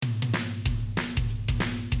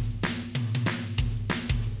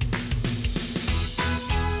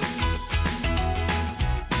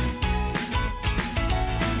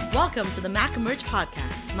Welcome to the Mac Emerge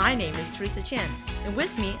podcast. My name is Teresa Chan, and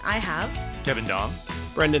with me I have Kevin Dong,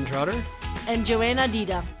 Brendan Trotter, and Joanna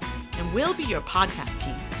Dida, and we'll be your podcast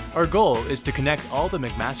team. Our goal is to connect all the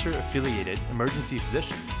McMaster-affiliated emergency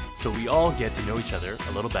physicians so we all get to know each other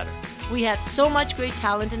a little better. We have so much great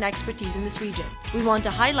talent and expertise in this region. We want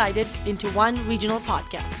to highlight it into one regional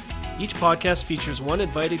podcast. Each podcast features one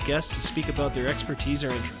invited guest to speak about their expertise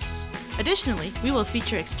or interests. Additionally, we will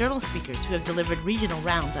feature external speakers who have delivered regional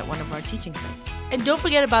rounds at one of our teaching sites. And don't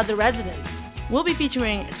forget about the residents. We'll be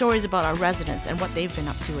featuring stories about our residents and what they've been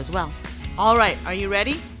up to as well. All right, are you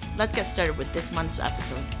ready? Let's get started with this month's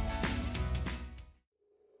episode.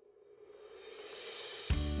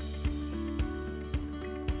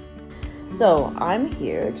 So I'm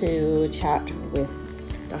here to chat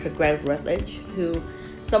with Dr. Greg Rutledge, who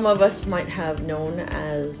some of us might have known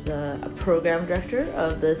as a program director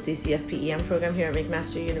of the CCFPEM program here at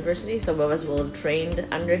McMaster University. Some of us will have trained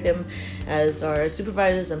under him as our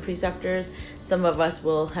supervisors and preceptors. Some of us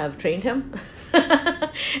will have trained him.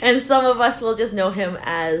 And some of us will just know him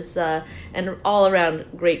as an all-around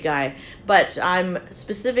great guy. But I'm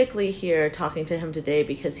specifically here talking to him today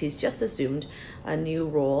because he's just assumed a new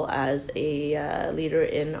role as a leader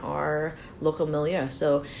in our local milieu.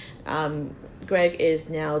 So Greg is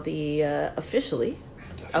now the officially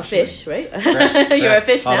a fish, right? You're a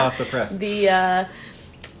fish Hot now. off the press. The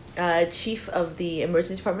chief of the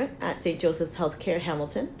emergency department at St. Joseph's Healthcare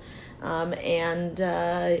Hamilton. And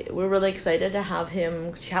we're really excited to have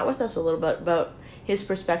him chat with us a little bit about his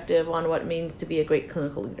perspective on what it means to be a great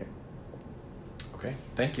clinical leader. Okay,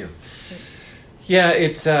 thank you. Yeah,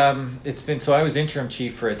 it's been, so I was interim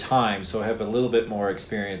chief for a time, so I have a little bit more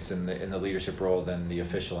experience in the leadership role than the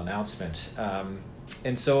official announcement.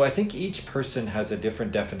 And so I think each person has a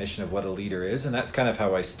different definition of what a leader is, and that's kind of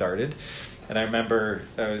how I started. And I remember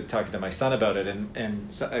talking to my son about it,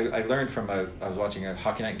 and so I learned from I was watching a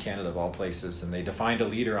Hockey Night in Canada of all places, and they defined a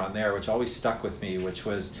leader on there, which always stuck with me, which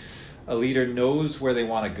was a leader knows where they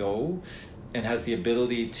want to go and has the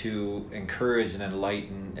ability to encourage and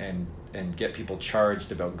enlighten and get people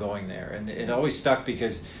charged about going there. And it always stuck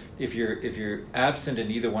because if you're absent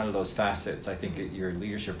in either one of those facets, I think your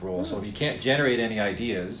leadership role. So if you can't generate any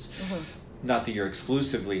ideas, not that you're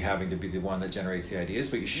exclusively having to be the one that generates the ideas,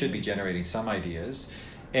 but you should be generating some ideas,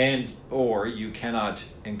 or you cannot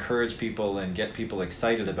encourage people and get people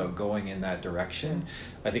excited about going in that direction,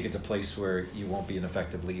 I think it's a place where you won't be an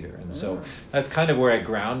effective leader. And so that's kind of where I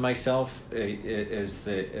ground myself as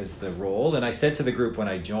the role. And I said to the group when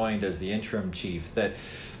I joined as the interim chief that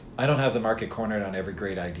I don't have the market cornered on every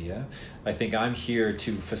great idea. I think I'm here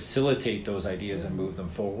to facilitate those ideas and move them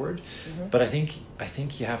forward. But I think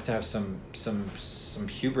you have to have some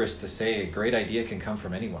hubris to say a great idea can come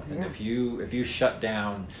from anyone. And if you shut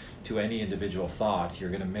down to any individual thought,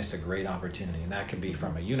 you're going to miss a great opportunity. And that can be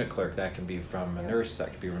from a unit clerk, that can be from a nurse,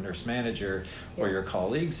 that could be a nurse manager or your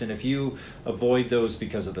colleagues. And if you avoid those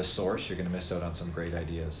because of the source, you're going to miss out on some great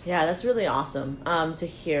ideas. Yeah, that's really awesome to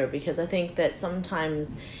hear, because I think that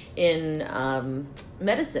sometimes in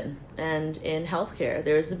medicine and in healthcare,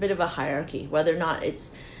 there's a bit of a hierarchy, whether or not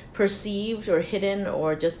it's perceived or hidden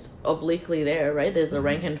or just obliquely there, right? There's the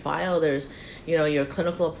rank and file, there's, your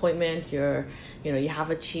clinical appointment, you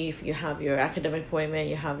have a chief, you have your academic appointment,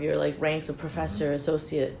 you have your ranks of professor,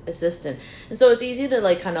 associate, assistant. And so it's easy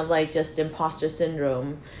to just imposter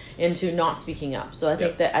syndrome into not speaking up. So I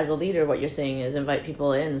think that as a leader, what you're saying is invite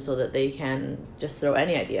people in so that they can just throw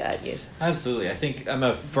any idea at you. Absolutely. I think I'm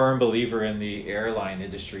a firm believer in the airline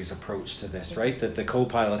industry's approach to this, right? That the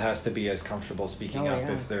co-pilot has to be as comfortable speaking up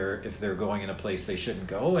if they're going in a place they shouldn't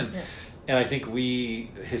go. And I think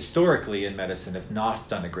we historically in medicine have not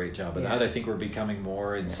done a great job of that. I think we're becoming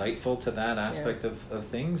more insightful to that aspect of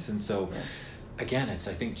things. And so again, it's,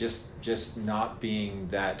 I think, just not being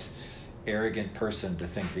that arrogant person to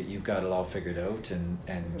think that you've got it all figured out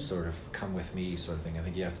and sort of come with me sort of thing. I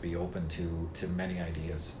think you have to be open to many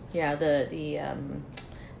ideas. Yeah,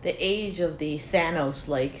 the age of the Thanos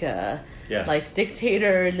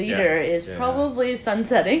dictator leader is probably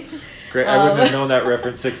sunsetting. Great. I wouldn't have known that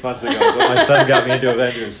reference 6 months ago, but my son got me into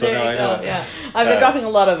Avengers, so now I know. Yeah, I've been dropping a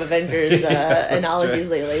lot of Avengers analogies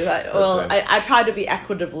lately. But I try to be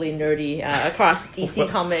equitably nerdy across DC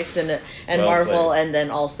Comics and Marvel, played. And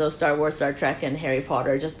then also Star Wars, Star Trek, and Harry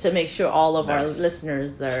Potter, just to make sure all of our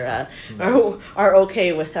listeners are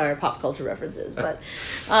okay with our pop culture references. But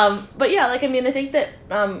yeah, I think that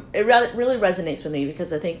it really resonates with me,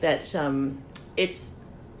 because I think that it's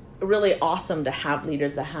really awesome to have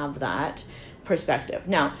leaders that have that perspective.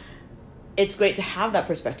 Now, it's great to have that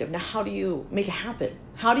perspective. Now, how do you make it happen?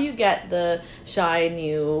 How do you get the shy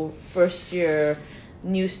new first year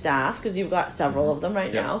new staff, because you've got several of them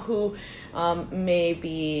right now, who may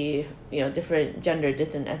be, different gender,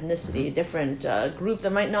 different ethnicity, different group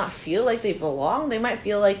that might not feel like they belong. They might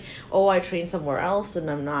feel like, oh, I trained somewhere else and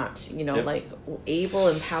I'm not, like able,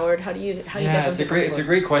 empowered. How do you get them it's a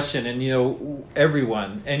great question. And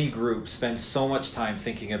everyone, any group spends so much time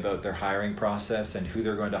thinking about their hiring process and who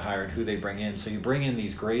they're going to hire and who they bring in. So you bring in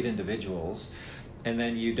these great individuals, and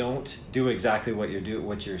then you don't do exactly what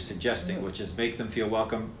you're suggesting, which is make them feel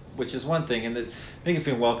welcome, which is one thing, and making them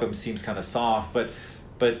feel welcome seems kind of soft, but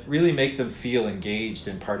really make them feel engaged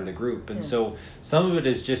and part of the group. And so some of it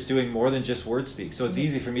is just doing more than just word speak. So it's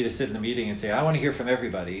easy for me to sit in a meeting and say, I want to hear from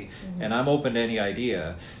everybody, and I'm open to any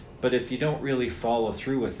idea. But if you don't really follow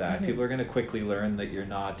through with that, people are going to quickly learn that you're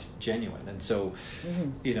not genuine. And so,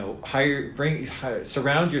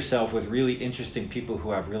 surround yourself with really interesting people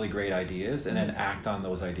who have really great ideas, and then act on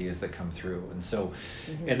those ideas that come through. And so,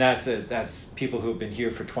 and that's people who have been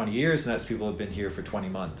here for 20 years, and that's people who have been here for 20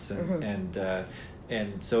 months.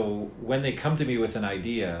 And so when they come to me with an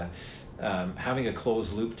idea, having a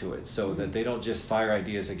closed loop to it, so that they don't just fire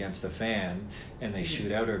ideas against the fan and they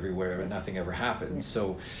shoot out everywhere but nothing ever happens.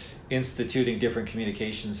 So instituting different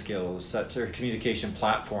communication skills, such as communication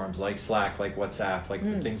platforms like Slack, like WhatsApp, like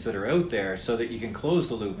the things that are out there, so that you can close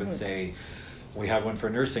the loop and say, we have one for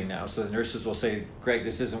nursing now. So the nurses will say, Greg,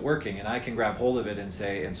 this isn't working. And I can grab hold of it and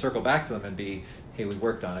say, and circle back to them and be, hey, we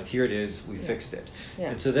worked on it. Here it is. We fixed it.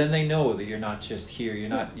 Yeah. And so then they know that you're not just here.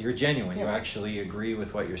 You're genuine. You actually agree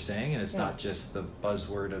with what you're saying, and it's not just the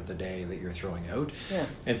buzzword of the day that you're throwing out. Yeah.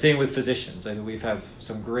 And same with physicians. I mean, we've have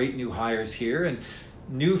some great new hires here, and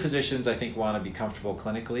new physicians, I think, want to be comfortable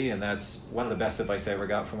clinically, and that's one of the best advice I ever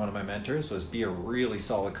got from one of my mentors, was be a really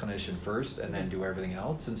solid clinician first and then do everything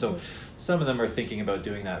else. And so some of them are thinking about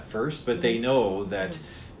doing that first, but they know that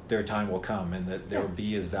their time will come, and that they'll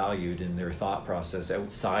be as valued in their thought process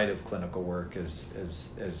outside of clinical work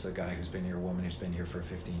as a guy who's been here, a woman who's been here for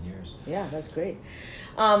 15 years. Yeah, that's great.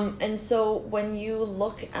 And so when you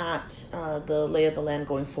look at the lay of the land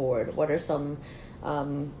going forward, what are some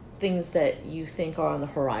things that you think are on the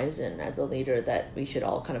horizon as a leader that we should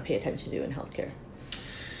all kind of pay attention to in healthcare?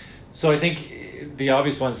 So I think the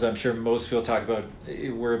obvious ones that I'm sure most people talk about,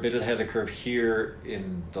 we're a bit ahead of the curve here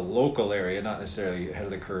in the local area, not necessarily ahead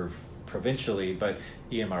of the curve provincially, but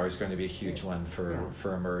EMR is going to be a huge one for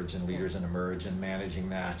Emerge and leaders in Emerge and managing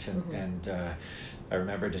that. And I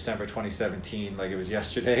remember December 2017 like it was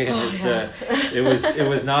yesterday, and it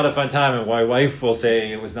was not a fun time, and my wife will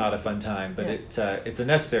say it was not a fun time, but it's a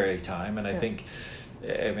necessary time. And I think,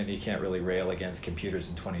 I mean, you can't really rail against computers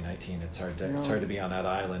in 2019. It's hard to be on that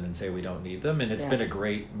island and say we don't need them. And it's been a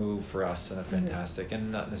great move for us, and a fantastic,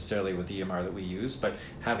 and not necessarily with the EMR that we use, but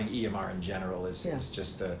having EMR in general is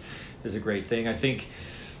just a great thing. I think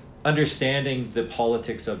understanding the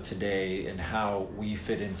politics of today and how we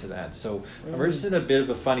fit into that. So we're just in a bit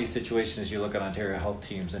of a funny situation as you look at Ontario health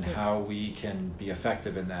teams, and how we can be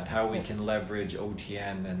effective in that, how we can leverage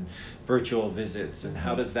OTN and virtual visits, and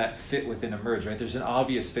how does that fit within Emerge, right? There's an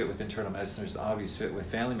obvious fit with internal medicine, there's an obvious fit with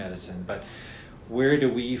family medicine, but where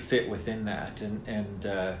do we fit within that? And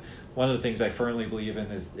one of the things I firmly believe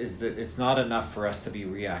in is that it's not enough for us to be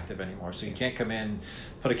reactive anymore. So you can't come in,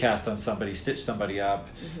 put a cast on somebody, stitch somebody up,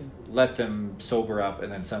 let them sober up,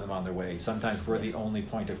 and then send them on their way. Sometimes we're the only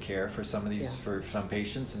point of care for some of these, for some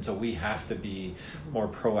patients, and so we have to be more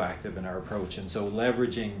proactive in our approach. And so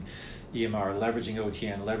leveraging EMR, leveraging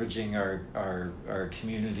OTN, leveraging our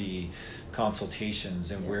community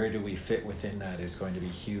consultations, and where do we fit within that is going to be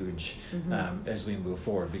huge as we move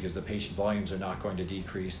forward, because the patient volumes are not going to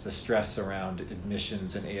decrease. The stress around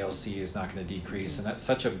admissions and ALC is not going to decrease, and that's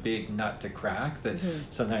such a big nut to crack that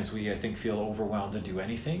sometimes we, I think, feel overwhelmed to do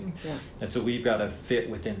anything. And so we've got to fit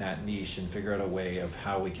within that niche and figure out a way of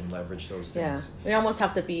how we can leverage those things. We almost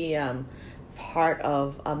have to be part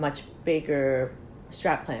of a much bigger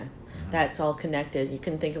strat plan. That's all connected. You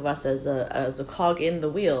can think of us as a cog in the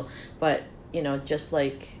wheel, but just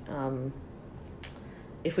like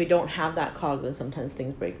if we don't have that cog, then sometimes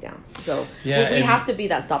things break down. So we have to be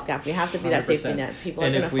that stopgap. We have to be 100%. That safety net. People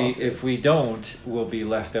and are going to fall. If we don't, we'll be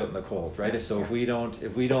left out in the cold, right? So if we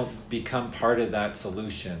don't become part of that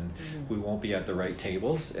solution, we won't be at the right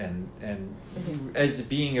tables. And as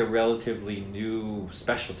being a relatively new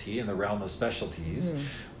specialty in the realm of specialties,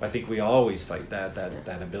 I think we always fight that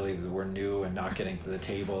ability that we're new and not getting to the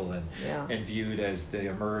table and viewed as the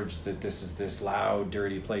Emerge, that this is this loud,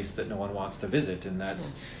 dirty place that no one wants to visit, and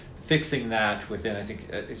that's fixing that within. I think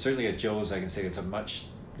certainly at Joe's, I can say it's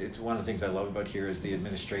one of the things I love about here is the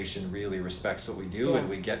administration really respects what we do, and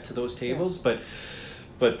we get to those tables, but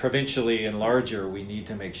but provincially and larger, we need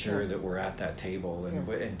to make sure that we're at that table,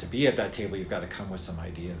 and to be at that table, you've got to come with some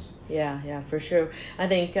ideas. Yeah, for sure. I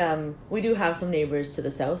think we do have some neighbors to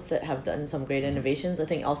the south that have done some great innovations. I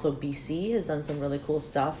think also BC has done some really cool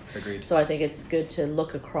stuff. Agreed. So I think it's good to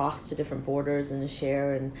look across to different borders and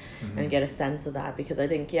share and get a sense of that, because I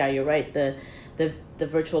think, you're right. The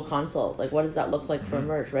virtual consult, like, what does that look like for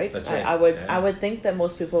Emerge, right? That's right. I would think that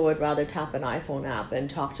most people would rather tap an iPhone app and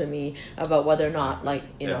talk to me about whether or not, like,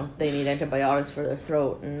 you know, they need antibiotics for their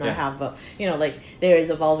throat. And I have, like, there is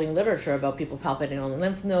evolving literature about people palpating on the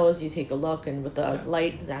lymph nodes. You take a look, and with the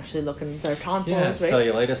light, is actually looking at their tonsils, right?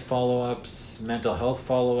 Cellulitis follow-ups, mental health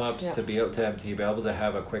follow-ups, to be able to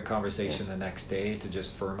have a quick conversation the next day to just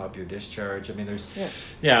firm up your discharge. I mean, there's,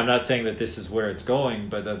 I'm not saying that this is where it's going,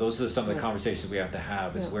 but those are some of the conversations we have to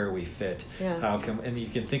have, is where we fit. And you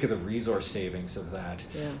can think of the resource savings of that,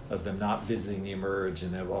 of them not visiting the Emerge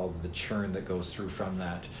and of all of the churn that goes through from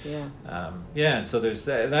that. And so there's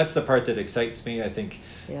that's the part that excites me. I think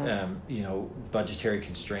budgetary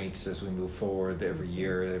constraints as we move forward. Every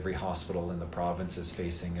year, every hospital in the province is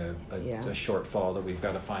facing a shortfall that we've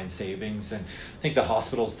got to find savings, and I think the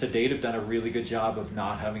hospitals to date have done a really good job of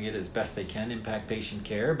not having it as best they can impact patient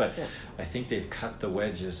care, but I think they've cut the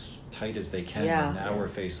wedge as tight as they can, and now we're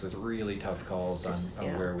faced with really tough calls on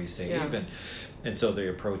where we save, and so they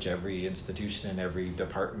approach every institution and every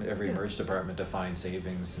department, every Emerge department, to find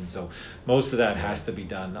savings, and so most of that has to be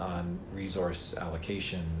done on resource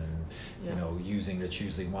allocation and using the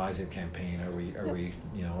Choosing Wisely campaign.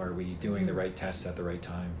 Are we doing the right tests at the right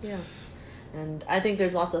time? And I think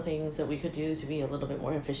there's lots of things that we could do to be a little bit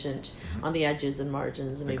more efficient on the edges and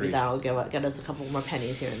margins, and maybe that'll get us a couple more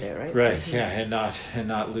pennies here and there, right? Right, and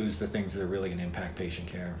not lose the things that are really going to impact patient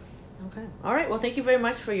care. Okay. All right. Well, thank you very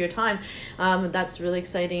much for your time. That's really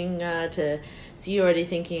exciting to see you already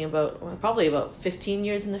thinking about probably about 15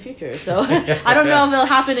 years in the future. So I don't know if it'll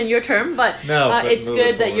happen in your term, but it's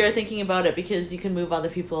good that you're thinking about it, because you can move other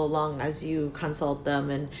people along as you consult them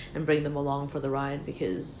and bring them along for the ride,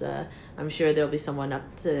 because I'm sure there'll be someone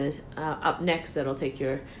up next that'll take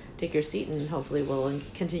your seat, and hopefully we'll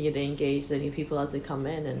continue to engage the new people as they come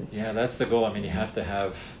in. And that's the goal. I mean, you have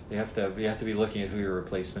to be looking at who your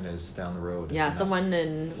replacement is down the road. Someone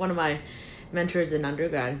in one of my mentors in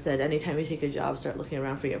undergrad said, anytime you take a job, start looking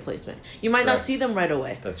around for your replacement. You might not see them right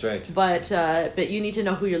away. That's right. But you need to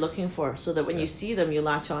know who you're looking for, so that when you see them, you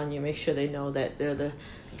latch on. You make sure they know that they're the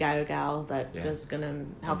guy or gal that is going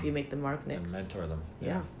to help you make the mark next. And mentor them.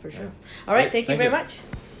 Yeah, for sure. All right. Thank you very much.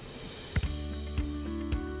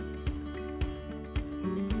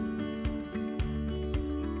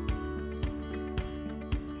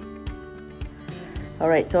 All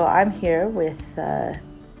right, so I'm here with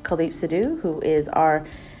Khalip Sidhu, who is our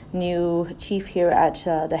new chief here at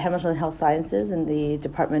the Hamilton Health Sciences in the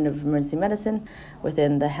Department of Emergency Medicine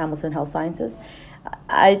within the Hamilton Health Sciences.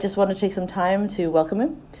 I just want to take some time to welcome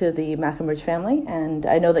him to the MacEmerge family, and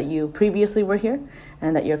I know that you previously were here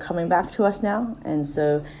and that you're coming back to us now, and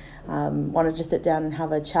so wanted to sit down and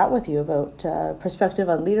have a chat with you about perspective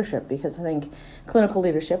on leadership, because I think clinical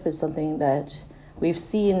leadership is something that we've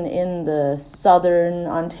seen in the Southern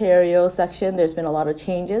Ontario section. There's been a lot of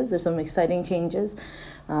changes. There's some exciting changes.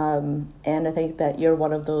 And I think that you're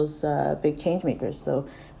one of those big change makers. So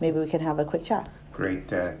maybe we can have a quick chat. Great.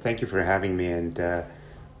 Thank you for having me. And I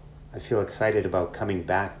feel excited about coming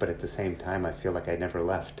back, but at the same time, I feel like I never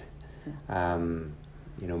left.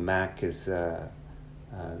 Mac is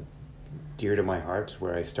dear to my heart,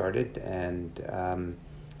 where I started. And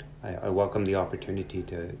I welcome the opportunity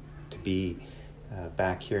to be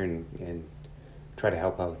back here and try to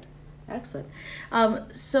help out. Excellent.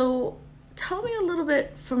 So tell me a little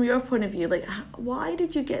bit from your point of view, like, why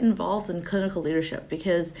did you get involved in clinical leadership?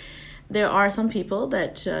 Because there are some people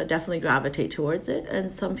that definitely gravitate towards it,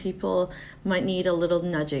 and some people might need a little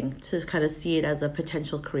nudging to kind of see it as a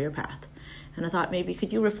potential career path. And I thought, maybe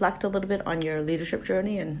could you reflect a little bit on your leadership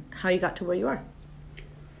journey and how you got to where you are?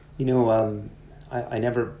 I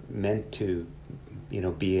never meant to,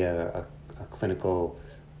 be a clinical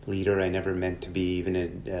leader. I never meant to be even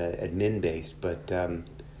admin-based, but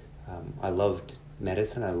I loved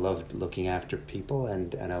medicine. I loved looking after people,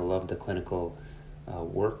 and I loved the clinical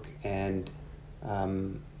work. And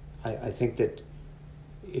I think that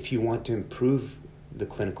if you want to improve the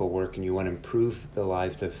clinical work and you want to improve the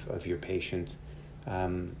lives of your patients,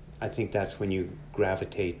 I think that's when you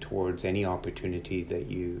gravitate towards any opportunity that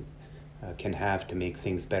you can have to make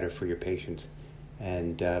things better for your patients.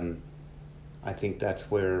 And I think that's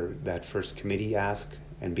where that first committee ask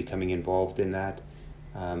and becoming involved in that.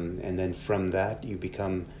 And then from that, you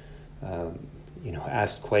become,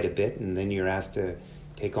 asked quite a bit, and then you're asked to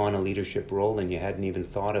take on a leadership role and you hadn't even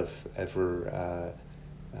thought of ever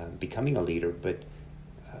becoming a leader, but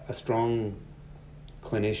a strong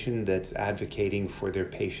clinician that's advocating for their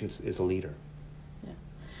patients is a leader. Yeah,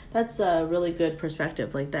 that's a really good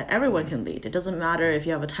perspective. Like that, everyone can lead. It doesn't matter if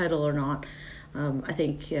you have a title or not. I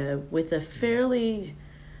think with a fairly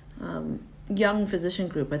young physician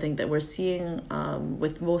group, I think that we're seeing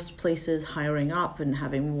with most places hiring up and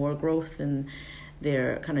having more growth in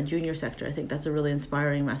their kind of junior sector. I think that's a really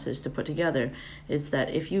inspiring message to put together, is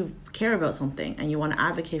that if you care about something and you want to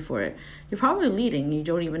advocate for it, you're probably leading, you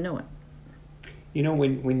don't even know it. You know,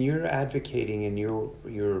 when you're advocating and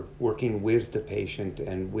you're working with the patient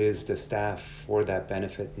and with the staff for that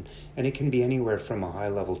benefit, and it can be anywhere from a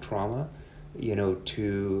high-level trauma, you know,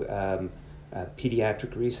 to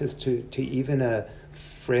pediatric rhesus, to even a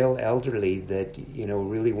frail elderly that, you know,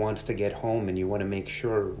 really wants to get home, and you want to make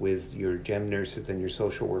sure with your GEM nurses and your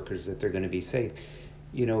social workers that they're going to be safe.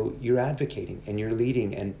 You know, you're advocating and you're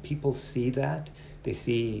leading, and people see that. They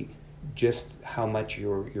see just how much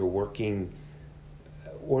you're working,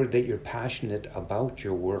 or that you're passionate about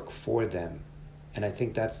your work for them. And I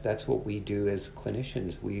think that's what we do as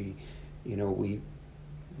clinicians. We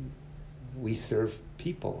serve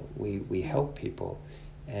people. We help people.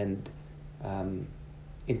 And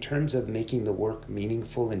in terms of making the work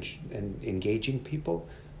meaningful and engaging people,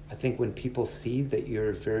 I think when people see that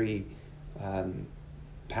you're very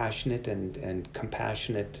passionate and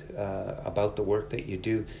compassionate about the work that you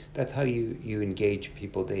do, that's how you engage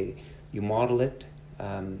people. You model it,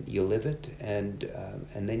 you live it, and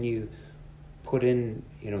then you put in,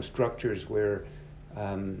 you know, structures where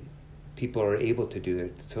people are able to do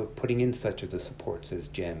it. So putting in such of the supports as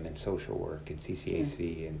GEM and social work and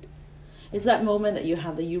CCAC and. It's that moment that you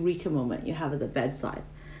have, the eureka moment you have at the bedside.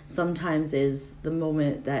 Sometimes is the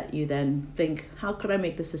moment that you then think, how could I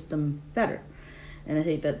make the system better? And I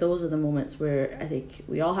think that those are the moments where I think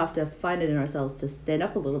we all have to find it in ourselves to stand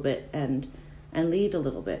up a little bit and lead a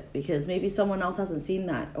little bit, because maybe someone else hasn't seen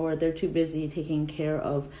that, or they're too busy taking care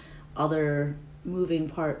of other moving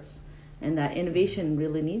parts. And that innovation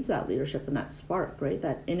really needs that leadership and that spark, right?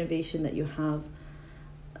 That innovation that you have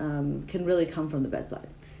can really come from the bedside.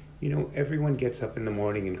 You know, everyone gets up in the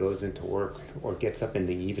morning and goes into work, or gets up in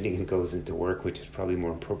the evening and goes into work, which is probably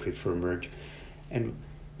more appropriate for Emerge. And,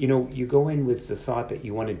 you know, you go in with the thought that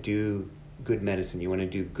you want to do good medicine, you want to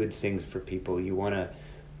do good things for people, you want to,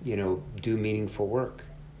 you know, do meaningful work.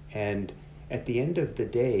 And at the end of the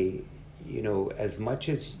day, you know, as much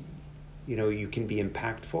as, you know, you can be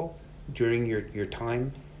impactful during your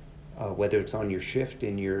time, whether it's on your shift,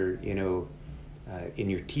 in your, you know, in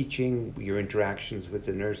your teaching, your interactions with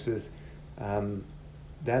the nurses,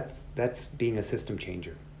 that's being a system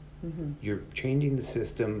changer. Mm-hmm. You're changing the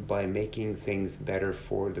system by making things better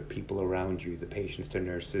for the people around you, the patients, the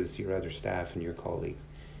nurses, your other staff, and your colleagues.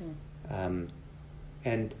 Mm.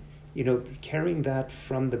 And, you know, carrying that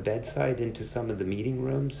from the bedside into some of the meeting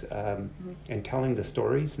rooms, mm-hmm. and telling the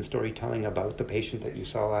stories and storytelling about the patient that you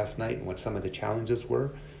saw last night and what some of the challenges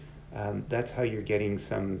were, that's how you're getting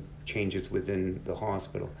some changes within the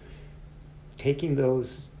hospital. Taking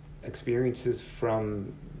those experiences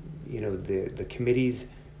from, you know, the committees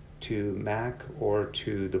to MAC or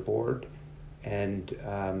to the board, and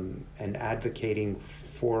advocating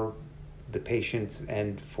for the patients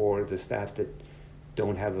and for the staff that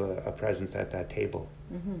don't have a presence at that table.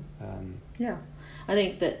 Mm-hmm. Yeah, I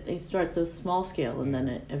think that it starts with small scale and then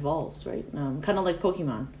it evolves, right? Kind of like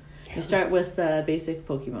Pokemon. You start with basic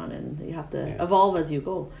Pokemon and you have to evolve as you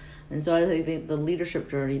go. And so I think the leadership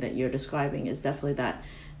journey that you're describing is definitely that.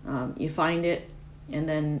 You find it, and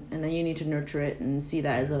then you need to nurture it and see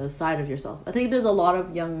that as a side of yourself. I think there's a lot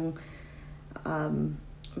of young,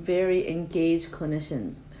 very engaged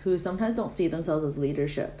clinicians who sometimes don't see themselves as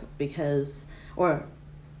leadership or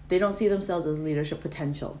they don't see themselves as leadership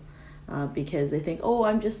potential. Because they think, oh,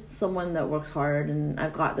 I'm just someone that works hard and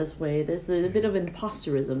I've got this way. There's a bit of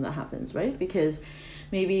imposterism that happens, right? Because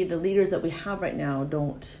maybe the leaders that we have right now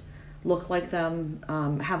don't look like them,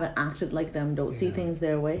 haven't acted like them, don't see things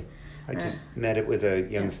their way. I just met it with a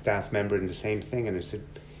young staff member and the same thing, and I said,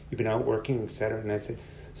 you've been out working, etc. And I said,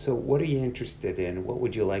 so what are you interested in? What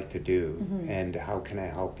would you like to do? Mm-hmm. And how can I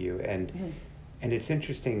help you? And mm-hmm. and it's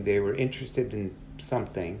interesting, they were interested in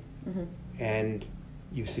something, mm-hmm. and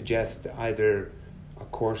you suggest either a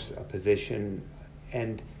course, a position,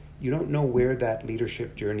 and you don't know where that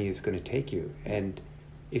leadership journey is going to take you. And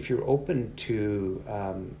if you're open to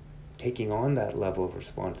taking on that level of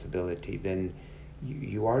responsibility, then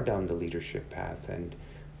you are down the leadership path. And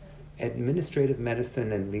administrative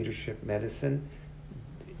medicine and leadership medicine,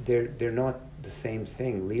 they're not the same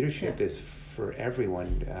thing. Leadership is for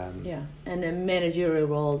everyone. Yeah, and then managerial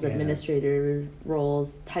roles, administrator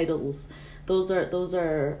roles, titles, those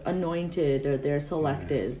are anointed, or they're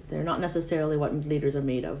selected. They're not necessarily what leaders are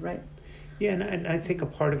made of, right? Yeah, and I think a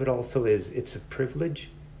part of it also is it's a privilege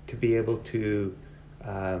to be able to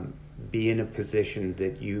be in a position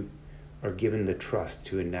that you are given the trust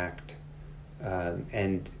to enact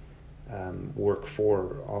and work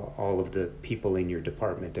for all of the people in your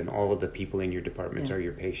department, and all of the people in your departments are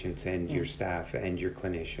your patients and your staff and your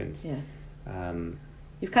clinicians. Yeah.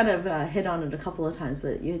 You've kind of hit on it a couple of times,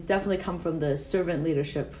 but you definitely come from the servant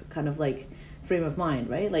leadership kind of like frame of mind,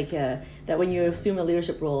 right? Like that when you assume a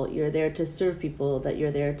leadership role, you're there to serve people, that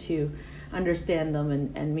you're there to understand them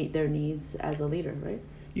and meet their needs as a leader, right?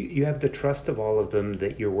 You have the trust of all of them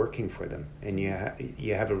that you're working for them, and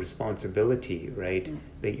you have a responsibility, right? Mm.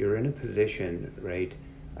 That you're in a position, right?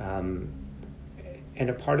 And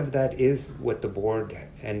a part of that is what the board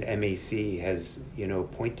and MAC has,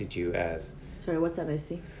 appointed you as. Sorry, what's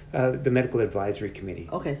MAC? The Medical Advisory Committee.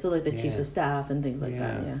 Okay, so like the chiefs of staff and things like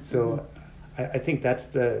that. Yeah. So I think that's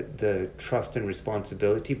the trust and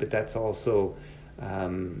responsibility, but that's also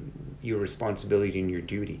your responsibility and your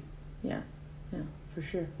duty. Yeah. For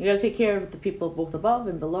sure. You got to take care of the people both above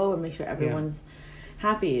and below and make sure everyone's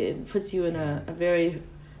happy. It puts you in a very,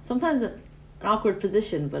 sometimes an awkward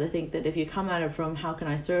position, but I think that if you come at it from how can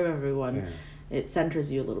I serve everyone, it centers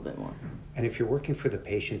you a little bit more. And if you're working for the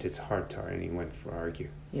patient, it's hard to anyone to argue.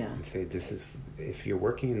 Yeah. And say if you're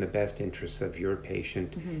working in the best interests of your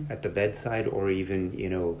patient at the bedside, or even,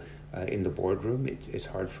 in the boardroom, it's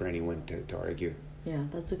hard for anyone to argue. Yeah,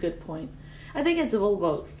 that's a good point. I think it's all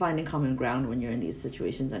about finding common ground when you're in these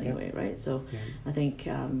situations anyway, right? So I think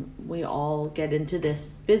we all get into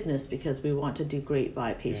this business because we want to do great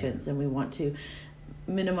by patients and we want to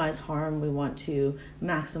minimize harm. We want to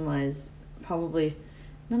maximize probably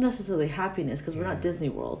not necessarily happiness, because we're not Disney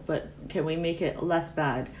World, but can we make it less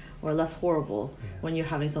bad or less horrible when you're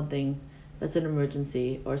having something that's an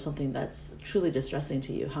emergency or something that's truly distressing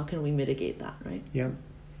to you? How can we mitigate that, right? Yeah.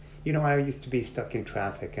 I used to be stuck in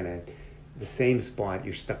traffic, and the same spot,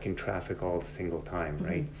 you're stuck in traffic all the single time,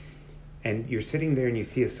 right? And you're sitting there and you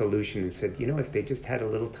see a solution and said, if they just had a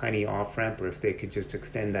little tiny off-ramp, or if they could just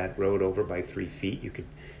extend that road over by 3 feet, you could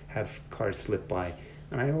have cars slip by.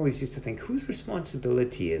 And I always used to think, whose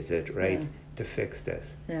responsibility is it, right, to fix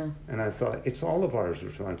this? Yeah. And I thought, it's all of our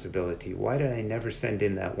responsibility. Why did I never send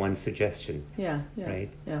in that one suggestion? Yeah. Right?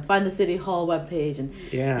 Yeah. Find the City Hall webpage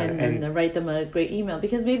and write them a great email,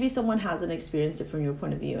 because maybe someone hasn't experienced it from your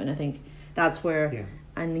point of view. And I think that's where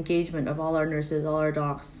an engagement of all our nurses, all our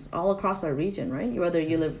docs, all across our region, right? Whether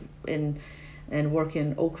you live in and work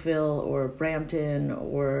in Oakville or Brampton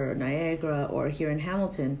or Niagara or here in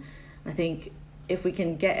Hamilton, I think if we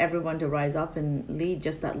can get everyone to rise up and lead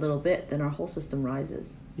just that little bit, then our whole system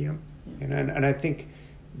rises. Yeah. And I think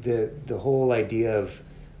the whole idea of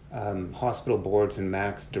hospital boards and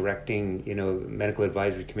MACs directing, medical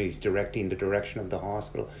advisory committees directing the direction of the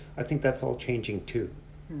hospital, I think that's all changing too.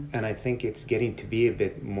 And I think it's getting to be a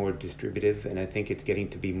bit more distributive, and I think it's getting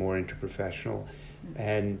to be more interprofessional.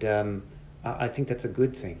 And I think that's a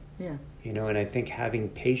good thing. Yeah. And I think having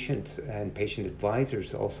patients and patient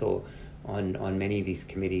advisors also on many of these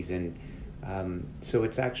committees. And so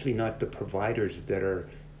it's actually not the providers that are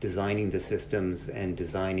designing the systems and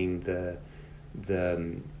designing the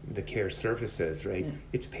care services, right? Yeah.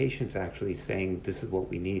 It's patients actually saying, this is what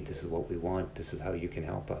we need, this is what we want, this is how you can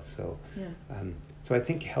help us. So so I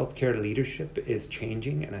think healthcare leadership is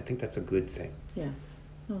changing, and I think that's a good thing. Yeah.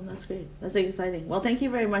 Oh, that's great. That's exciting. Well, thank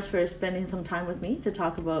you very much for spending some time with me to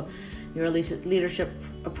talk about your leadership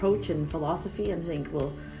approach and philosophy, and I think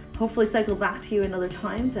we'll hopefully cycle back to you another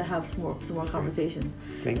time to have some more conversations.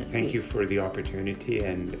 Thank you for the opportunity,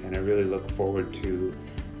 and I really look forward to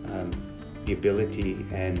the ability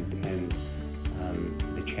and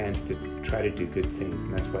the chance to try to do good things,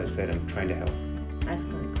 and that's why I said I'm trying to help.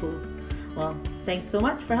 Excellent, cool. Well, thanks so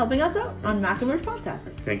much for helping us out on McEmerge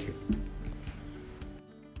Podcast. Thank you.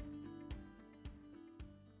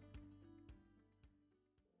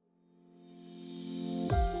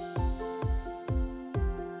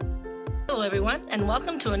 Hello everyone, and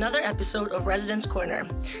welcome to another episode of Residents Corner.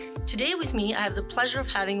 Today with me, I have the pleasure of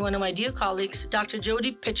having one of my dear colleagues, Dr.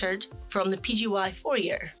 Jody Pitchard from the PGY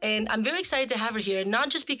 4-year. And I'm very excited to have her here, not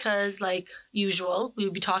just because, like usual, we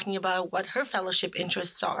will be talking about what her fellowship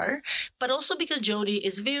interests are, but also because Jody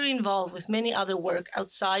is very involved with many other work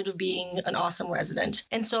outside of being an awesome resident.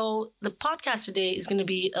 And so the podcast today is going to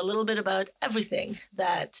be a little bit about everything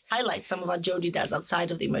that highlights some of what Jody does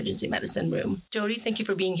outside of the emergency medicine room. Jody, thank you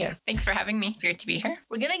for being here. Thanks for having me. having me. It's great to be here.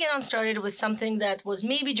 We're going to get on started with something that was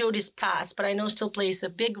maybe Jody's past, but I know still plays a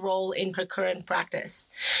big role in her current practice.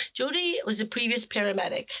 Jody was a previous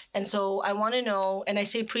paramedic. And so I want to know, and I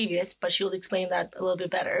say previous, but she'll explain that a little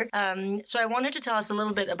bit better. So I want her to tell us a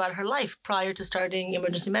little bit about her life prior to starting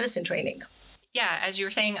emergency medicine training. Yeah, as you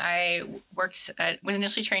were saying, I was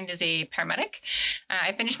initially trained as a paramedic.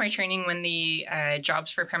 I finished my training when the jobs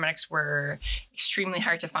for paramedics were extremely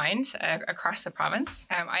hard to find across the province.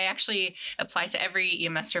 I actually applied to every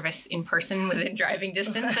EMS service in person within driving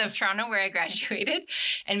distance of Toronto, where I graduated,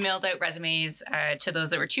 and mailed out resumes to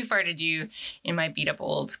those that were too far to do in my beat-up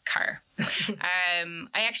old car.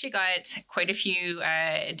 I actually got quite a few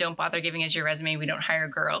don't bother giving us your resume, we don't hire a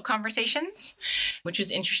girl conversations, which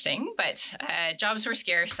was interesting, but jobs were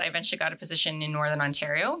scarce. I eventually got a position in Northern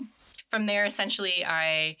Ontario. From there, essentially,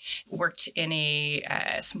 I worked in a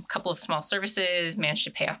couple of small services, managed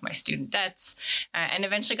to pay off my student debts, and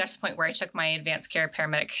eventually got to the point where I took my advanced care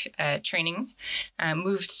paramedic training,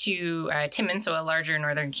 moved to Timmins, so a larger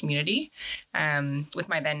northern community, with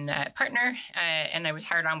my then partner, and I was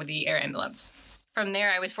hired on with the air ambulance. From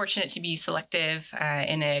there, I was fortunate to be selective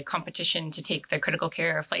in a competition to take the critical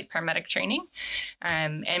care flight paramedic training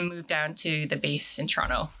and moved down to the base in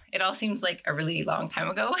Toronto. It all seems like a really long time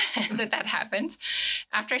ago that happened.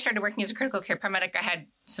 After I started working as a critical care paramedic, I had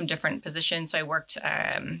some different positions. So I worked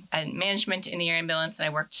at management in the air ambulance, and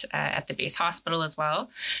I worked at the base hospital as well.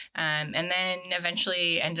 And then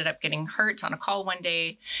eventually ended up getting hurt on a call one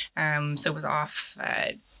day. So was off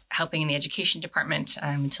helping in the education department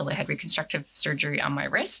until I had reconstructive surgery on my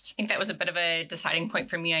wrist. I think that was a bit of a deciding point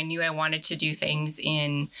for me. I knew I wanted to do things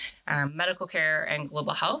in medical care and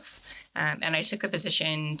global health. And I took a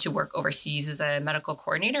position to work overseas as a medical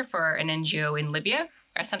coordinator for an NGO in Libya.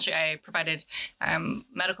 Essentially, I provided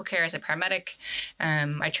medical care as a paramedic.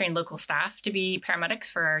 I trained local staff to be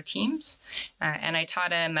paramedics for our teams. And I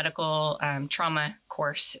taught a medical trauma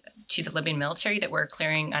course to the Libyan military that were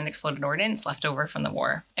clearing unexploded ordnance left over from the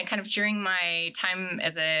war. And kind of during my time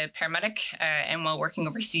as a paramedic and while working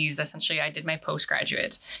overseas, essentially, I did my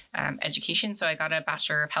postgraduate education. So I got a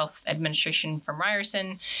Bachelor of Health Administration from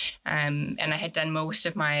Ryerson. And I had done most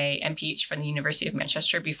of my MPH from the University of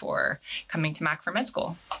Manchester before coming to Mac for med school.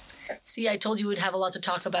 See, I told you we'd have a lot to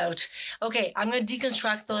talk about. Okay, I'm going to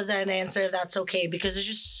deconstruct those and answer if that's okay, because there's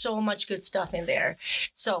just so much good stuff in there.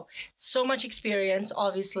 So much experience,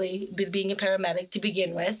 obviously, with being a paramedic to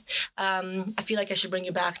begin with. I feel like I should bring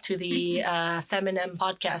you back to the Feminem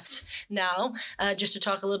podcast now, just to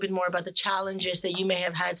talk a little bit more about the challenges that you may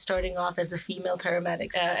have had starting off as a female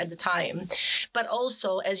paramedic at the time. But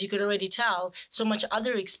also, as you could already tell, so much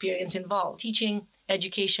other experience involved. Teaching,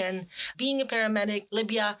 education, being a paramedic,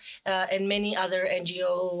 Libya, and many other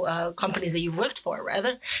NGO companies that you've worked for,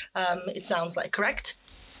 rather, it sounds like, correct?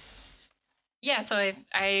 Yeah, so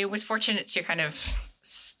I was fortunate to kind of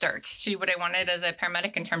start to do what I wanted as a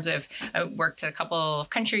paramedic in terms of I worked in a couple of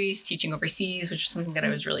countries, teaching overseas, which is something that I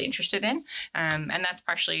was really interested in. And that's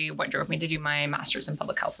partially what drove me to do my master's in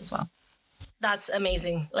public health as well. That's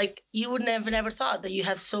amazing. Like, you would never thought that you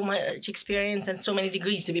have so much experience and so many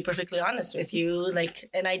degrees, to be perfectly honest with you.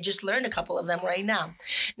 Like, and I just learned a couple of them right now.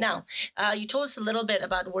 Now, you told us a little bit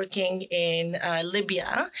about working in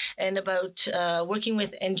Libya and about working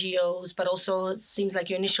with NGOs, but also it seems like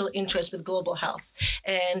your initial interest with global health.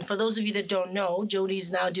 And for those of you that don't know,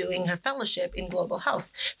 Jody's now doing her fellowship in global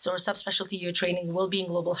health. So her subspecialty year training will be in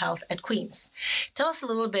global health at Queen's. Tell us a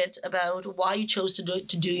little bit about why you chose to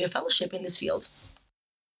do your fellowship in this field.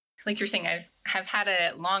 Like you're saying, I have had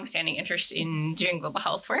a long-standing interest in doing global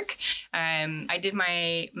health work. I did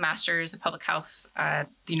my master's of public health at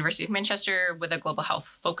the University of Manchester with a global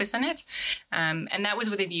health focus in it. And that was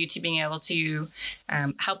with a view to being able to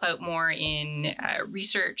help out more in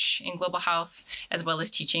research in global health, as well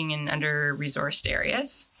as teaching in under-resourced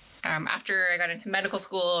areas. After I got into medical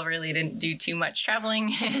school, I really didn't do too much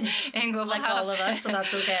traveling in global health. Like all of us, so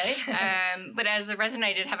that's okay. But as a resident,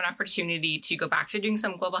 I did have an opportunity to go back to doing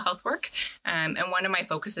some global health work. And one of my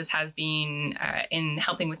focuses has been in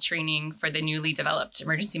helping with training for the newly developed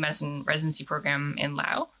emergency medicine residency program in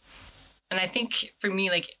Laos. And I think for me,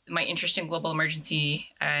 like, my interest in global emergency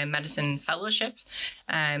medicine fellowship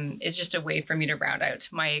is just a way for me to round out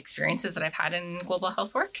my experiences that I've had in global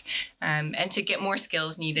health work and to get more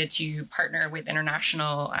skills needed to partner with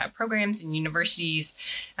international programs and universities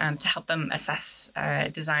to help them assess,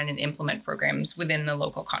 design, and implement programs within the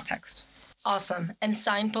local context. Awesome. And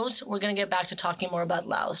signposts, we're going to get back to talking more about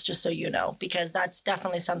Laos, just so you know, because that's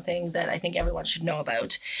definitely something that I think everyone should know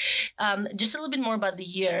about. Just a little bit more about the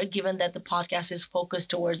year, given that the podcast is focused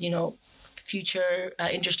towards, future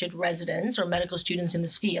interested residents or medical students in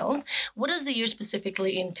this field. What does the year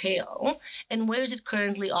specifically entail, and where is it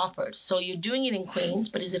currently offered? So you're doing it in Queens,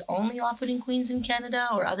 but is it only offered in Queens in Canada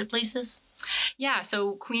or other places? Yeah,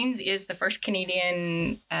 so Queens is the first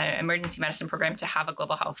Canadian emergency medicine program to have a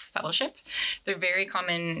global health fellowship. They're very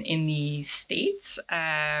common in the States,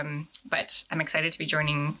 but I'm excited to be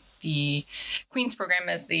joining the Queens program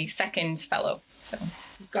as the second fellow. So,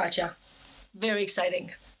 gotcha. Very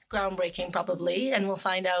exciting. Groundbreaking, probably, and we'll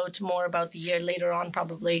find out more about the year later on,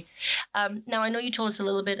 probably. Now, I know you told us a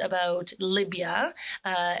little bit about Libya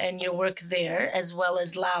and your work there, as well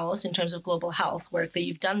as Laos in terms of global health work that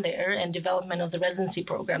you've done there and development of the residency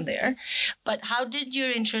program there. But how did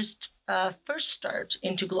your interest first start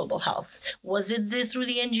into global health? Was it through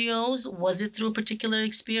the NGOs? Was it through a particular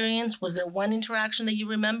experience? Was there one interaction that you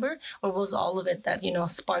remember, or was all of it that,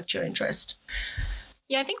 sparked your interest?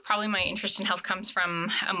 Yeah, I think probably my interest in health comes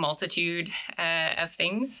from a multitude of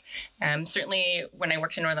things. Certainly, when I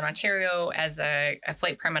worked in Northern Ontario as a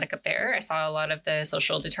flight paramedic up there, I saw a lot of the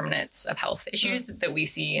social determinants of health issues that we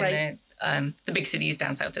see in the big cities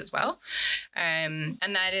down south as well. And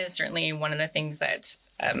that is certainly one of the things that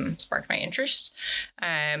sparked my interest.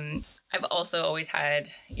 I've also always had,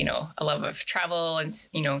 a love of travel and,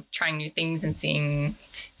 trying new things and seeing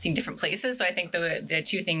different places. So I think the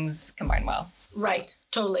two things combine well. Right,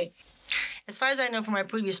 totally. As far as I know from our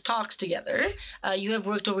previous talks together, you have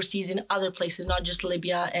worked overseas in other places, not just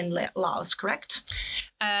Libya and Laos, correct?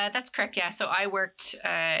 That's correct, yeah. So I worked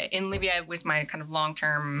in Libya. It was my kind of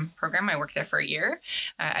long-term program. I worked there for a year.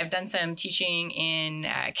 I've done some teaching in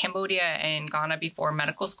Cambodia and Ghana before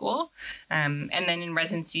medical school. And then in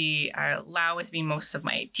residency, Laos has been most of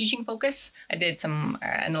my teaching focus. I did an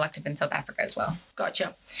elective in South Africa as well.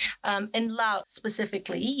 Gotcha. And Laos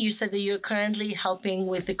specifically, you said that you're currently helping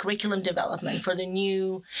with the curriculum development for the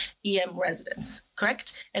new EM residents,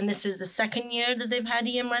 correct? And this is the second year that they've had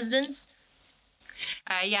EM residents?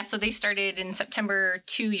 Yeah, so they started in September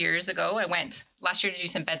 2 years ago. I went last year to do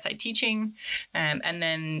some bedside teaching. And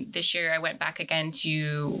then this year I went back again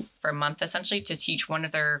for a month essentially to teach one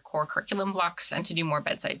of their core curriculum blocks and to do more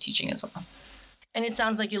bedside teaching as well. And it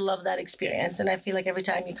sounds like you love that experience. And I feel like every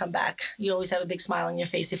time you come back, you always have a big smile on your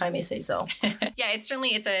face, if I may say so. Yeah, it's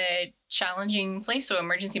a challenging place. So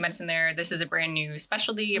emergency medicine there, this is a brand new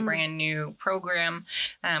specialty, a brand new program.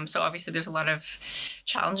 So obviously there's a lot of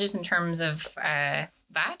challenges in terms of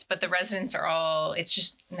that, but the residents it's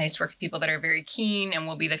just nice to work with people that are very keen and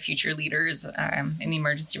will be the future leaders in the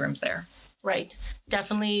emergency rooms there. Right.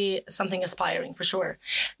 Definitely something aspiring for sure.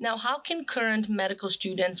 Now, how can current medical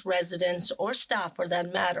students, residents, or staff for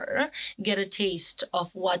that matter, get a taste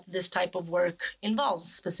of what this type of work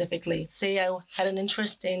involves specifically? Say I had an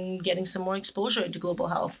interest in getting some more exposure into global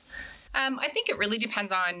health. I think it really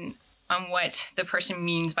depends on what the person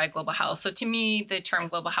means by global health. So to me, the term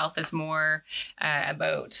global health is more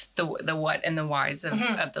about the what and the whys of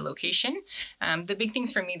the location. The big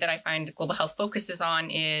things for me that I find global health focuses on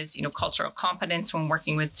is, cultural competence when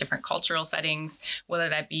working with different cultural settings, whether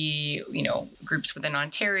that be, groups within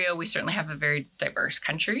Ontario. We certainly have a very diverse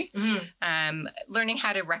country. Learning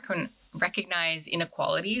how to recognize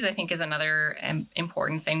inequalities, I think, is another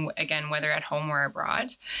important thing, again, whether at home or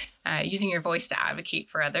abroad. Using your voice to advocate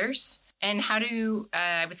for others, and how to,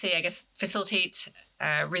 facilitate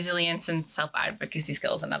resilience and self-advocacy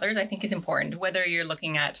skills in others, I think is important, whether you're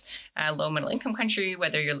looking at a low middle income country,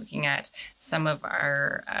 whether you're looking at some of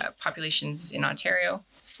our populations in Ontario.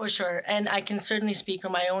 For sure. And I can certainly speak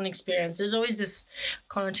from my own experience. There's always this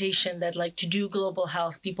connotation that, to do global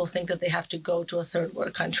health, people think that they have to go to a third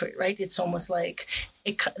world country, right? It's almost like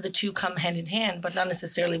the two come hand in hand, but not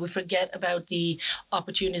necessarily. We forget about the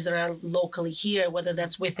opportunities that are locally here, whether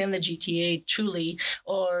that's within the GTA truly,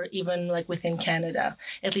 or even within Canada,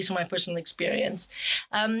 at least from my personal experience.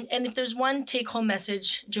 And if there's one take-home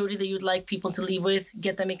message, Jody, that you'd like people to leave with,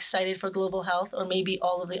 get them excited for global health, or maybe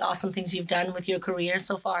all of the awesome things you've done with your career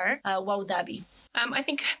so far, what would that be? I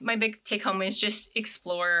think my big take home is just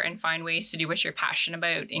explore and find ways to do what you're passionate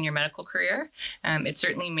about in your medical career. It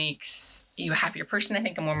certainly makes you a happier person, I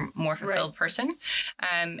think, a more fulfilled person.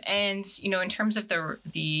 And, in terms of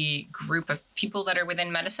the group of people that are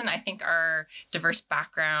within medicine, I think our diverse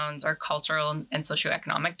backgrounds, our cultural and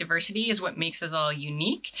socioeconomic diversity is what makes us all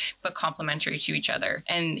unique, but complementary to each other.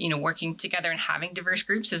 And, working together and having diverse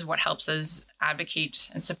groups is what helps us advocate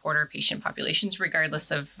and support our patient populations,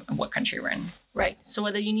 regardless of what country we're in. Right. So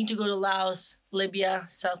whether you need to go to Laos, Libya,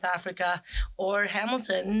 South Africa, or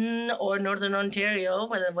Hamilton, or Northern Ontario,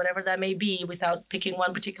 whatever that may be, without picking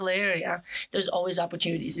one particular area, there's always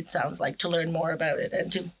opportunities, it sounds like, to learn more about it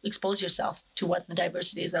and to expose yourself to what the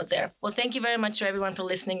diversity is out there. Well, thank you very much to everyone for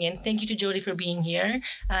listening in. Thank you to Jody for being here.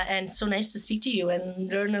 And so nice to speak to you and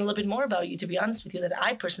learn a little bit more about you, to be honest with you, that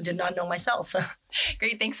I personally did not know myself.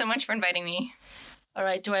 Great. Thanks so much for inviting me. All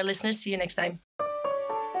right, to our listeners, see you next time.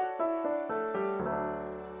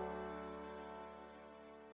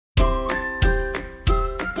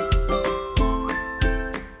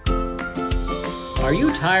 Are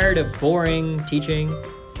you tired of boring teaching?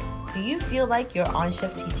 Do you feel like your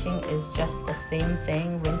on-shift teaching is just the same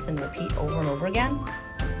thing, rinse and repeat over and over again?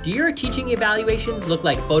 Do your teaching evaluations look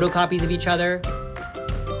like photocopies of each other?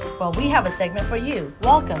 Well, we have a segment for you.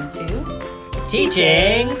 Welcome to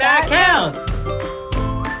Teaching That Counts!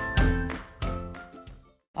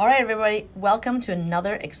 All right, everybody. Welcome to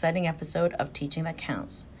another exciting episode of Teaching That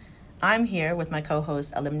Counts. I'm here with my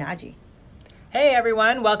co-host, Alim Naji. Hey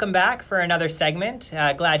everyone, welcome back for another segment.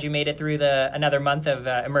 Glad you made it through another month of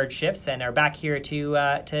Emerge Shifts and are back here to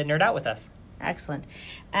nerd out with us. Excellent.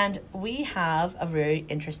 And we have a very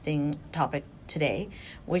interesting topic today,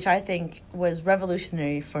 which I think was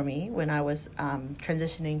revolutionary for me when I was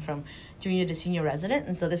transitioning from junior to senior resident.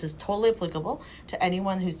 And so this is totally applicable to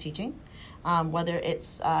anyone who's teaching. Whether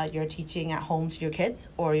it's you're teaching at home to your kids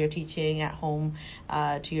or you're teaching at home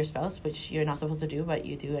to your spouse, which you're not supposed to do, but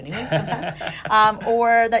you do anyway sometimes,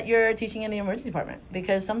 or that you're teaching in the emergency department,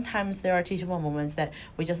 because sometimes there are teachable moments that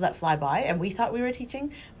we just let fly by and we thought we were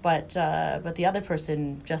teaching, but the other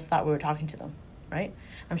person just thought we were talking to them, right?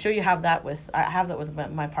 I'm sure you have that I have that with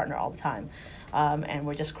my partner all the time. And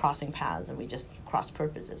we're just crossing paths and we just cross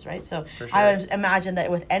purposes, right? So sure. I would imagine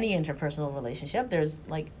that with any interpersonal relationship, there's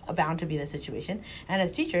like bound to be the situation. And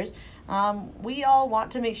as teachers, we all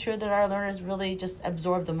want to make sure that our learners really just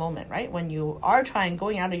absorb the moment, right? When you are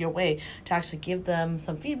going out of your way to actually give them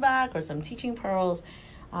some feedback or some teaching pearls,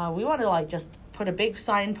 we want to like just put a big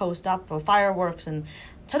signpost up of fireworks and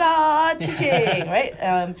ta-da, teaching, right?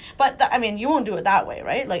 You won't do it that way,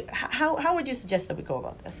 right? Like, how would you suggest that we go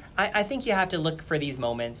about this? I think you have to look for these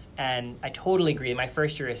moments, and I totally agree. In my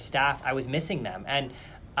first year as staff, I was missing them, and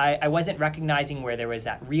I wasn't recognizing where there was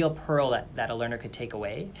that real pearl that a learner could take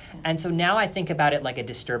away. And so now I think about it like a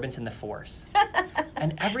disturbance in the force.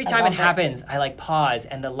 And every time it happens, I like pause,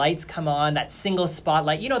 and the lights come on, that single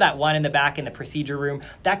spotlight, you know, that one in the back in the procedure room,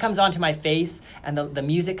 that comes onto my face, and the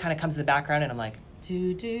music kind of comes in the background, and I'm like,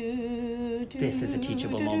 this is a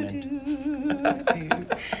teachable moment.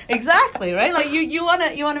 Exactly, right? Like you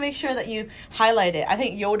wanna make sure that you highlight it. I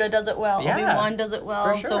think Yoda does it well. Yeah, Obi-Wan does it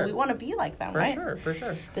well. Sure. So we want to be like them, right? For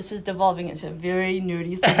sure. This is devolving into a very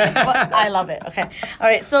nerdy segment, but I love it. Okay, all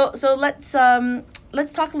right. So let's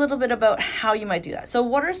talk a little bit about how you might do that. So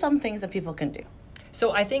what are some things that people can do?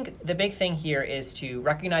 So I think the big thing here is to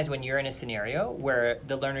recognize when you're in a scenario where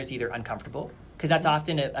the learner is either uncomfortable, because that's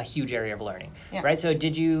often a huge area of learning, right? So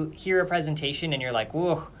did you hear a presentation and you're like,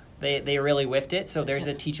 whoa, they really whiffed it? So there's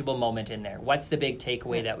a teachable moment in there. What's the big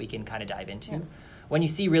takeaway that we can kind of dive into? Yeah. When you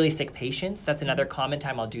see really sick patients, that's another common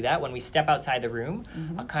time I'll do that. When we step outside the room,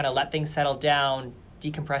 I'll kind of let things settle down,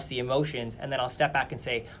 decompress the emotions, and then I'll step back and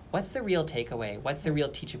say, what's the real takeaway? What's the real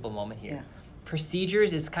teachable moment here? Yeah.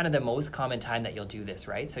 Procedures is kind of the most common time that you'll do this,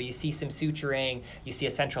 right? So you see some suturing, you see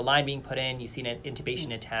a central line being put in, you see an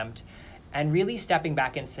intubation attempt, and really stepping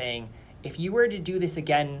back and saying, if you were to do this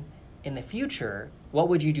again in the future, what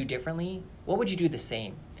would you do differently? What would you do the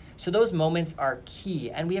same? So those moments are key,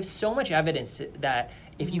 and we have so much evidence that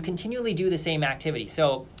if you continually do the same activity,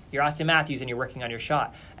 so you're Austin Matthews and you're working on your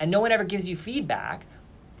shot, and no one ever gives you feedback,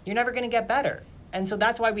 you're never going to get better. And so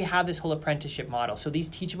that's why we have this whole apprenticeship model. So these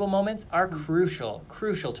teachable moments are crucial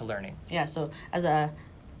to learning. Yeah, so as a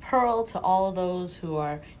pearl to all of those who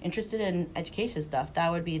are interested in education stuff,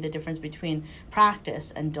 that would be the difference between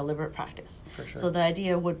practice and deliberate practice. For sure. So the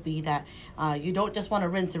idea would be that you don't just want to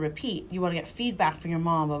rinse and repeat. You want to get feedback from your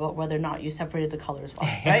mom about whether or not you separated the colors well,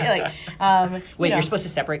 right? Like, wait, you're supposed to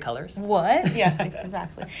separate colors? What? Yeah,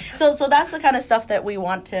 exactly. So that's the kind of stuff that we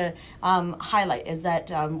want to highlight, is that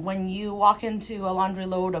when you walk into a laundry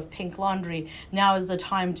load of pink laundry, now is the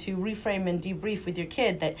time to reframe and debrief with your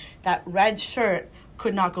kid that red shirt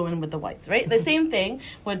could not go in with the whites, right? The same thing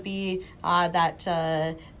would be that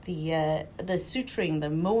the suturing, the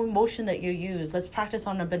motion that you use. Let's practice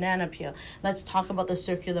on a banana peel. Let's talk about the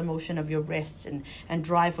circular motion of your wrist and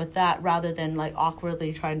drive with that, rather than like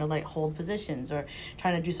awkwardly trying to like hold positions or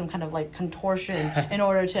trying to do some kind of like contortion in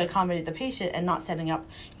order to accommodate the patient, and not setting up,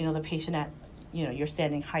 the patient at your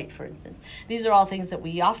standing height, for instance. These are all things that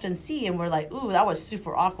we often see and we're like, ooh, that was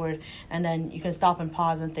super awkward. And then you can stop and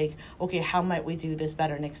pause and think, okay, how might we do this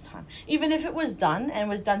better next time? Even if it was done and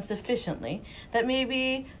was done sufficiently, that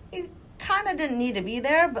maybe you kind of didn't need to be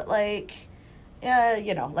there, but like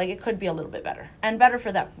it could be a little bit better and better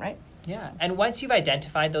for them, right? Yeah. And once you've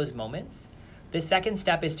identified those moments, the second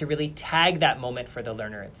step is to really tag that moment for the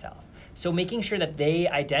learner itself. So making sure that they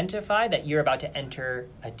identify that you're about to enter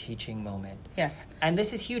a teaching moment. Yes. And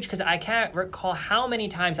this is huge because I can't recall how many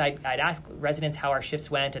times I'd ask residents how our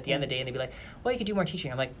shifts went at the end of the day, and they'd be like, well, you could do more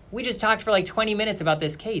teaching. I'm like, we just talked for like 20 minutes about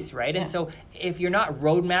this case, right? And so if you're not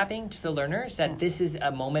road mapping to the learners that this is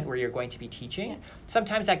a moment where you're going to be teaching,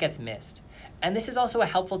 sometimes that gets missed. And this is also a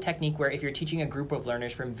helpful technique where if you're teaching a group of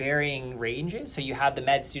learners from varying ranges, so you have the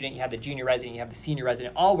med student, you have the junior resident, you have the senior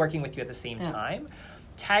resident, all working with you at the same time,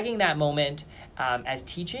 tagging that moment as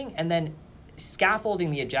teaching and then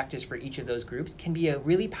scaffolding the objectives for each of those groups can be a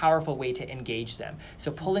really powerful way to engage them.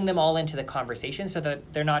 So pulling them all into the conversation so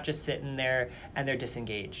that they're not just sitting there and they're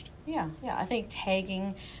disengaged. Yeah, I think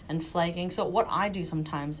tagging and flagging. So what I do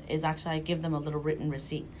sometimes is actually I give them a little written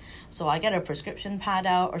receipt. So I get a prescription pad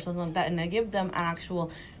out or something like that, and I give them an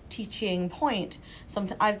actual teaching point.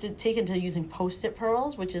 I've taken to using Post-it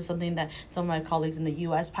pearls, which is something that some of my colleagues in the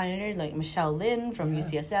U.S. pioneered, like Michelle Lin from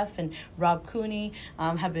UCSF and Rob Cooney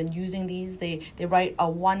have been using these. They write a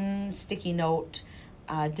one sticky note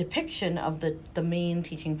depiction of the main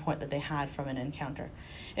teaching point that they had from an encounter.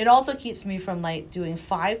 It also keeps me from like doing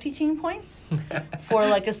 5 teaching points for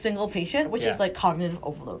like a single patient, which is like cognitive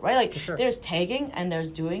overload, right? Like there's tagging and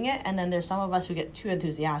there's doing it, and then there's some of us who get too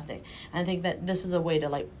enthusiastic. And I think that this is a way to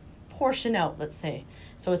like portion out, let's say.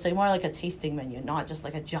 So it's like more like a tasting menu, not just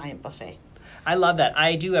like a giant buffet. I love that.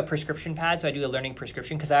 I do a prescription pad, so I do a learning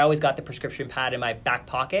prescription because I always got the prescription pad in my back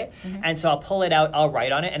pocket. And so I'll pull it out, I'll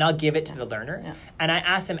write on it, and I'll give it to the learner. And I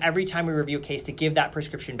ask them every time we review a case to give that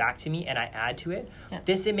prescription back to me, and I add to it.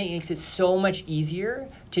 This makes it so much easier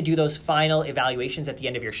to do those final evaluations at the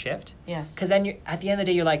end of your shift. Yes. Because then at the end of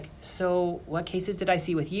the day, you're like, so what cases did I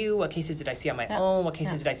see with you? What cases did I see on my own? What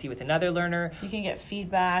cases did I see with another learner? You can get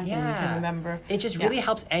feedback and you can remember. It just really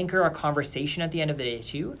helps anchor our conversation at the end of the day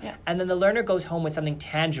too. And then the learner goes home with something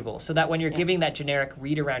tangible so that when you're giving that generic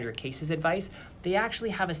read around your cases advice, they actually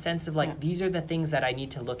have a sense of like, these are the things that I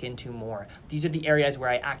need to look into more. These are the areas where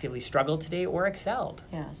I actively struggled today or excelled.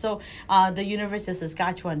 Yeah. So the University of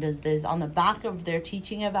Saskatchewan does this. On the back of their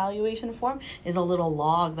teaching evaluation form is a little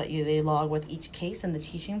log that they log with each case and the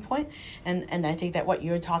teaching point. And I think that what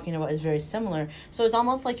you're talking about is very similar. So it's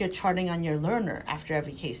almost like you're charting on your learner after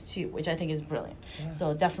every case too, which I think is brilliant.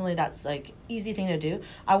 So definitely that's like easy thing to do.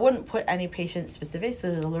 I wouldn't put any patient specifics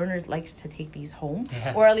so the learner likes to take these home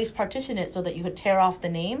or at least partition it so that you could tear off the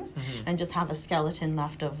names and just have a skeleton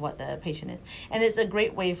left of what the patient is. And it's a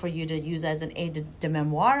great way for you to use as an aide de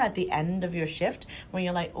memoire at the end of your shift when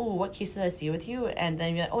you're like, oh, what case did I see with you? And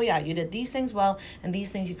then you're like, oh yeah, you did these things well and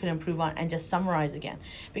these things you could improve on, and just summarize again.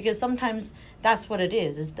 Because sometimes that's what it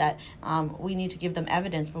is that we need to give them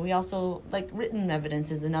evidence, but we also, like, written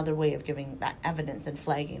evidence is another way of giving that evidence and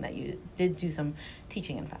flagging that you did do some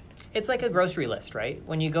teaching, in fact. It's like a grocery list, right?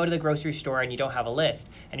 When you go to the grocery store and you don't have a list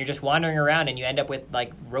and you're just wandering around and you end up with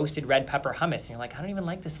like roasted red pepper hummus and you're like, I don't even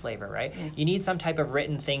like this flavor, right? You need some type of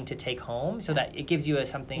written thing to take home so that it gives you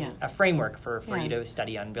a framework for you to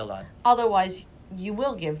study on, build on. Otherwise, you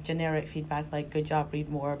will give generic feedback like "good job, read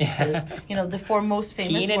more," because the 4 most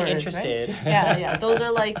famous Keen and words, interested. Right?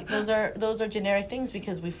 Those are generic things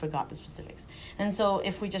because we forgot the specifics. And so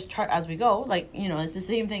if we just chart as we go, it's the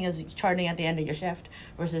same thing as charting at the end of your shift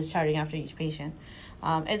versus charting after each patient.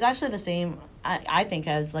 It's actually the same, I think,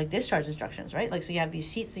 as like discharge instructions, right? Like, so you have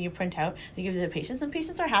these sheets that you print out, you give to the patients, and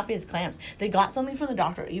patients are happy as clams. They got something from the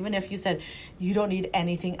doctor, even if you said you don't need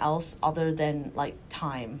anything else other than like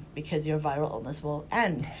time because your viral illness will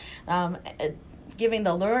end. Giving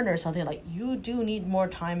the learner something like, you do need more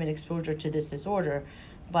time and exposure to this disorder,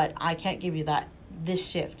 but I can't give you that this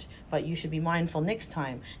shift, but you should be mindful next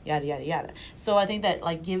time, yada, yada, yada. So I think that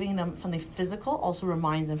like giving them something physical also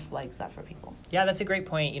reminds and flags that for people. Yeah, that's a great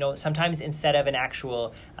point. Sometimes instead of an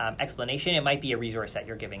actual explanation, it might be a resource that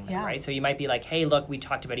you're giving them, right? So you might be like, hey, look, we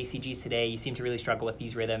talked about ECGs today. You seem to really struggle with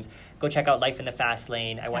these rhythms. Go check out Life in the Fast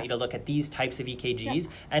Lane. I want you to look at these types of EKGs.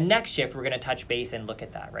 And next shift, we're going to touch base and look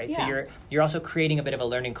at that, right? So you're also creating a bit of a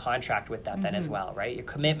learning contract with that then as well, right? Your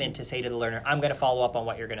commitment to say to the learner, I'm going to follow up on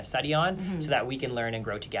what you're going to study on so that we can learn and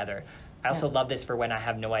grow together. I also love this for when I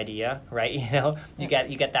have no idea, right? You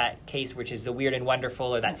get that case which is the weird and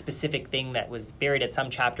wonderful, or that specific thing that was buried at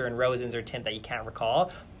some chapter in Rosens or Tint that you can't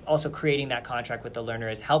recall. Also creating that contract with the learner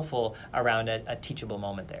is helpful around a teachable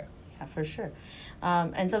moment there. for sure.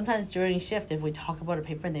 And sometimes during shift, if we talk about a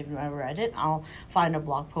paper and they've never read it, I'll find a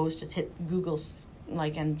blog post, just hit Google,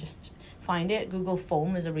 and just find it. Google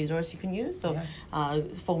Foam is a resource you can use. So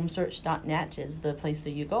foamsearch.net is the place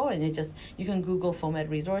that you go, and you can Google Foam Ed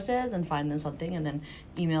resources and find them something and then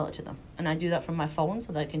email it to them. And I do that from my phone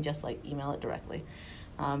so that I can just email it directly.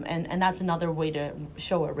 And that's another way to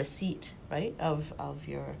show a receipt, right, of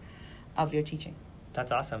your teaching.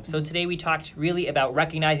 That's awesome. So today we talked really about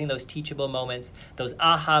recognizing those teachable moments, those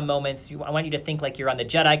aha moments. I want you to think like you're on the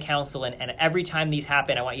Jedi Council, and every time these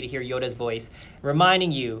happen, I want you to hear Yoda's voice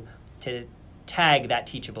reminding you to tag that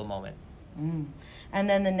teachable moment. And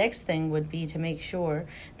then the next thing would be to make sure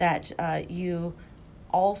that you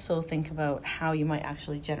also think about how you might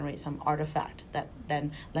actually generate some artifact that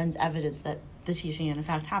then lends evidence that the teaching in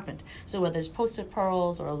fact happened. So whether it's post-it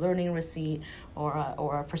pearls or a learning receipt or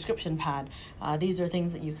a prescription pad, these are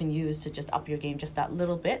things that you can use to just up your game just that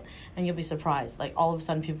little bit, and you'll be surprised. All of a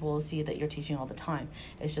sudden people will see that you're teaching all the time.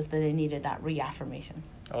 It's just that they needed that reaffirmation.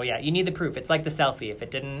 Oh yeah, you need the proof. It's like the selfie.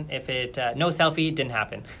 No selfie, it didn't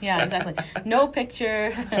happen. Yeah, exactly. No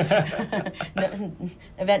picture.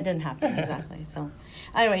 Event didn't happen. Exactly. So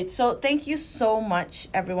anyway, so thank you so much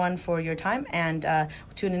everyone for your time, and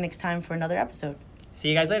tune in next time for another episode. See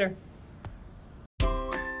you guys later.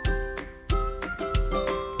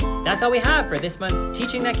 That's all we have for this month's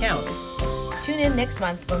Teaching That Counts. Tune in next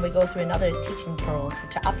month when we go through another teaching pearl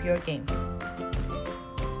to up your game.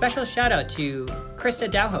 Special shout out to Krista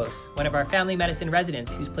Dauhos, one of our family medicine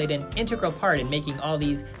residents who's played an integral part in making all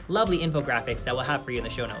these lovely infographics that we'll have for you in the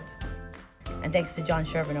show notes. And thanks to John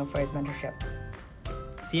Charbonneau for his mentorship.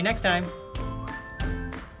 See you next time.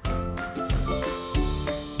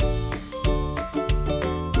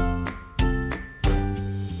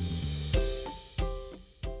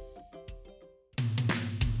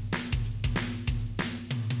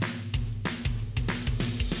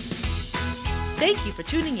 Thank you for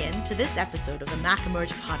tuning in to this episode of the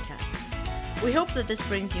MacEmerge podcast. We hope that this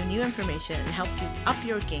brings you new information and helps you up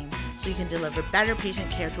your game so you can deliver better patient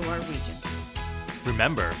care to our region.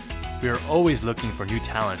 Remember, we are always looking for new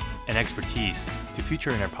talent and expertise to feature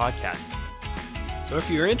in our podcast. So if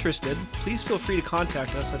you're interested, please feel free to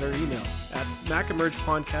contact us at our email at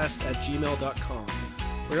macemergepodcast@gmail.com.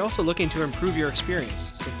 We're also looking to improve your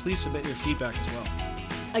experience, so please submit your feedback as well.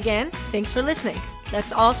 Again, thanks for listening.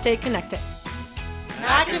 Let's all stay connected.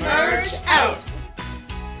 MacEmerge out!